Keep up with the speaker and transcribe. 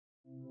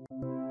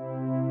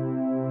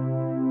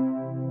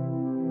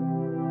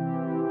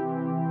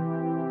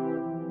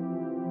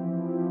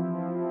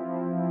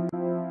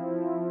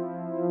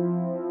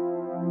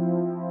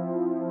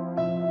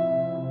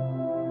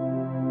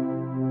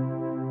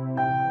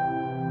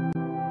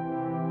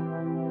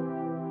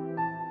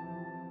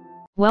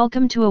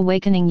Welcome to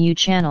Awakening You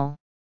channel.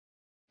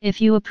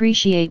 If you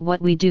appreciate what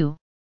we do,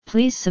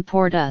 please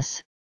support us.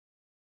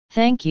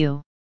 Thank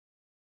you.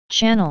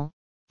 Channel,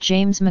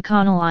 James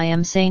McConnell. I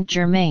am Saint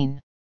Germain.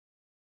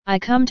 I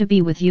come to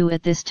be with you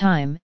at this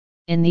time,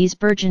 in these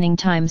burgeoning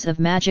times of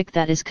magic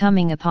that is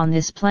coming upon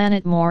this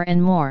planet more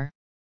and more.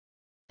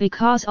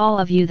 Because all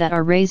of you that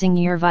are raising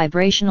your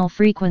vibrational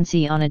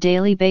frequency on a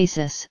daily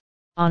basis,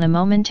 on a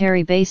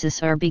momentary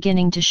basis, are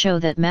beginning to show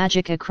that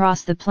magic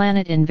across the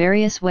planet in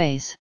various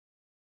ways.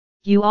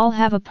 You all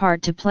have a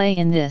part to play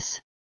in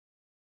this.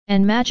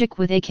 And magic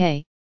with a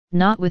K,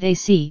 not with a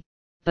C,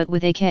 but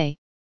with a K,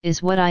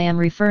 is what I am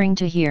referring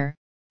to here,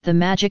 the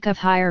magic of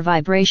higher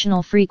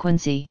vibrational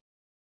frequency.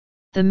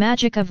 The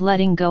magic of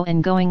letting go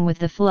and going with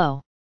the flow.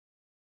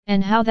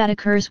 And how that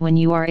occurs when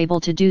you are able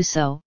to do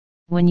so,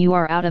 when you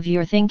are out of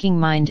your thinking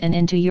mind and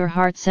into your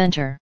heart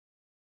center.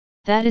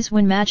 That is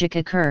when magic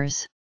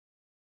occurs.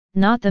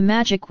 Not the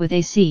magic with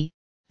a C,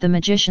 the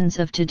magicians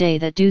of today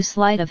that do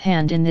sleight of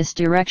hand in this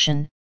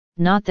direction,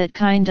 not that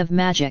kind of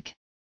magic.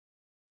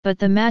 But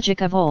the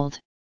magic of old.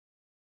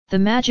 The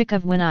magic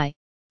of when I,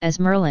 as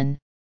Merlin,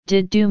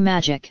 did do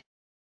magic.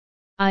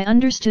 I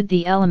understood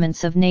the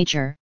elements of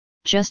nature,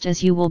 just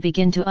as you will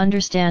begin to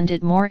understand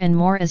it more and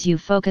more as you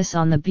focus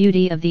on the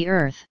beauty of the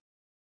earth.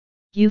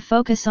 You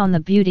focus on the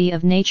beauty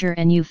of nature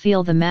and you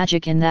feel the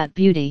magic in that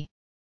beauty.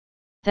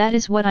 That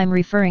is what I'm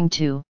referring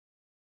to.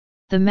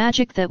 The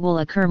magic that will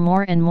occur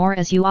more and more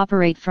as you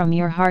operate from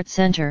your heart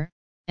center,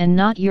 and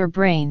not your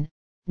brain,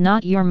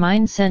 not your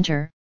mind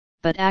center,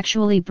 but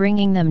actually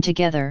bringing them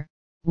together,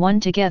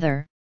 one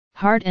together,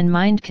 heart and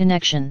mind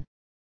connection.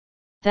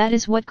 That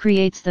is what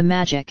creates the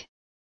magic.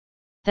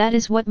 That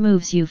is what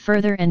moves you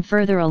further and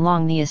further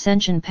along the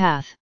ascension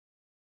path.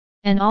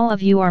 And all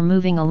of you are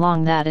moving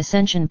along that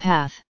ascension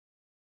path.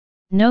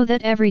 Know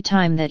that every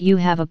time that you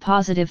have a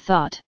positive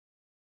thought,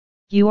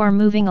 you are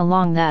moving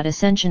along that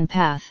ascension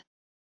path.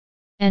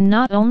 And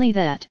not only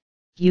that,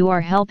 you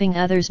are helping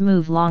others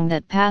move along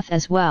that path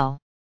as well.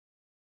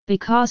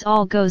 Because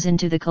all goes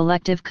into the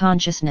collective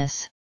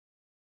consciousness.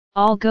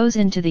 All goes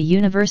into the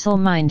universal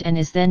mind and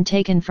is then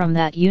taken from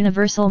that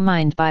universal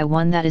mind by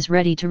one that is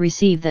ready to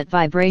receive that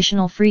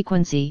vibrational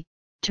frequency,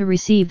 to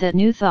receive that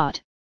new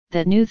thought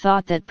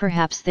that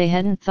perhaps they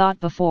hadn't thought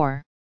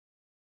before.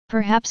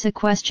 Perhaps a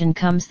question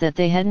comes that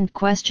they hadn't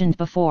questioned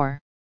before.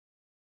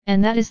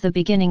 And that is the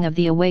beginning of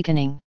the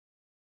awakening.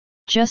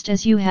 Just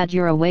as you had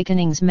your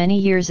awakenings many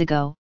years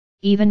ago,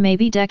 even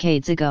maybe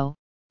decades ago,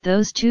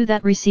 those two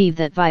that receive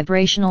that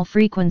vibrational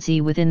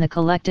frequency within the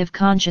collective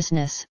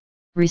consciousness,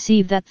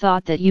 receive that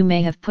thought that you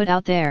may have put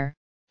out there,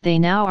 they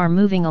now are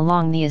moving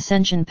along the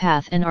ascension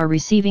path and are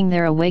receiving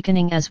their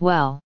awakening as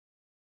well.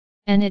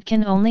 And it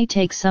can only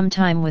take some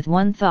time with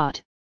one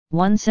thought,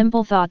 one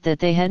simple thought that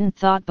they hadn't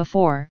thought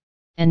before,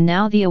 and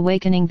now the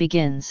awakening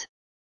begins.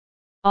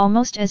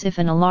 Almost as if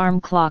an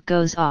alarm clock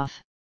goes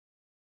off.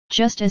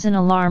 Just as an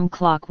alarm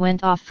clock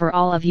went off for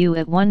all of you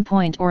at one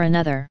point or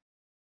another.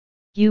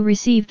 You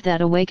received that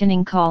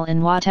awakening call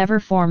in whatever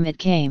form it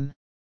came.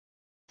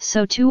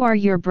 So too are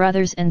your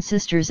brothers and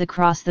sisters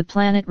across the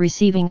planet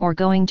receiving or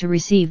going to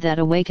receive that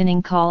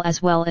awakening call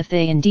as well, if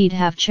they indeed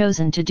have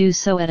chosen to do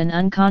so at an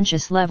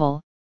unconscious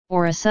level,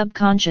 or a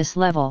subconscious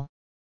level.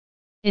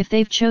 If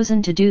they've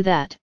chosen to do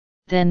that,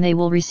 then they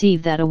will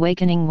receive that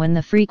awakening when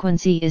the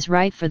frequency is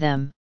right for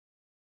them.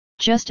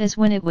 Just as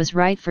when it was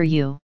right for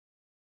you.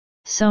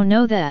 So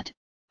know that,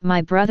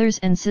 my brothers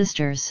and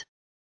sisters.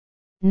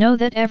 Know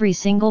that every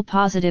single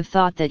positive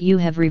thought that you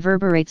have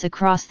reverberates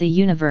across the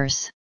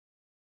universe.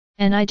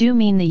 And I do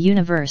mean the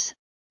universe,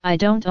 I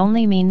don't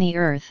only mean the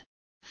earth,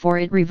 for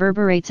it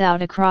reverberates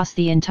out across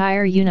the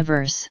entire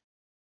universe.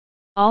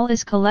 All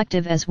is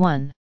collective as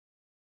one.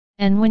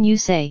 And when you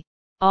say,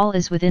 all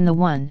is within the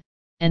one,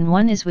 and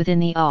one is within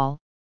the all,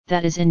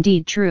 that is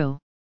indeed true.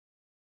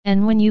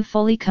 And when you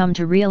fully come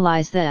to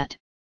realize that,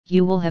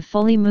 you will have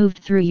fully moved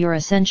through your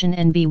ascension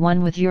and be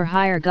one with your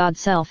higher God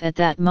self at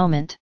that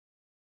moment.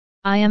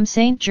 I am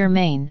Saint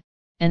Germain,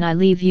 and I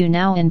leave you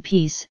now in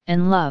peace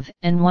and love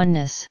and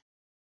oneness.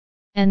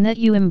 And that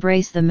you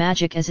embrace the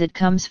magic as it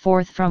comes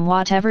forth from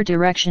whatever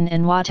direction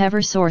and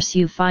whatever source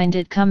you find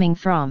it coming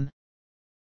from.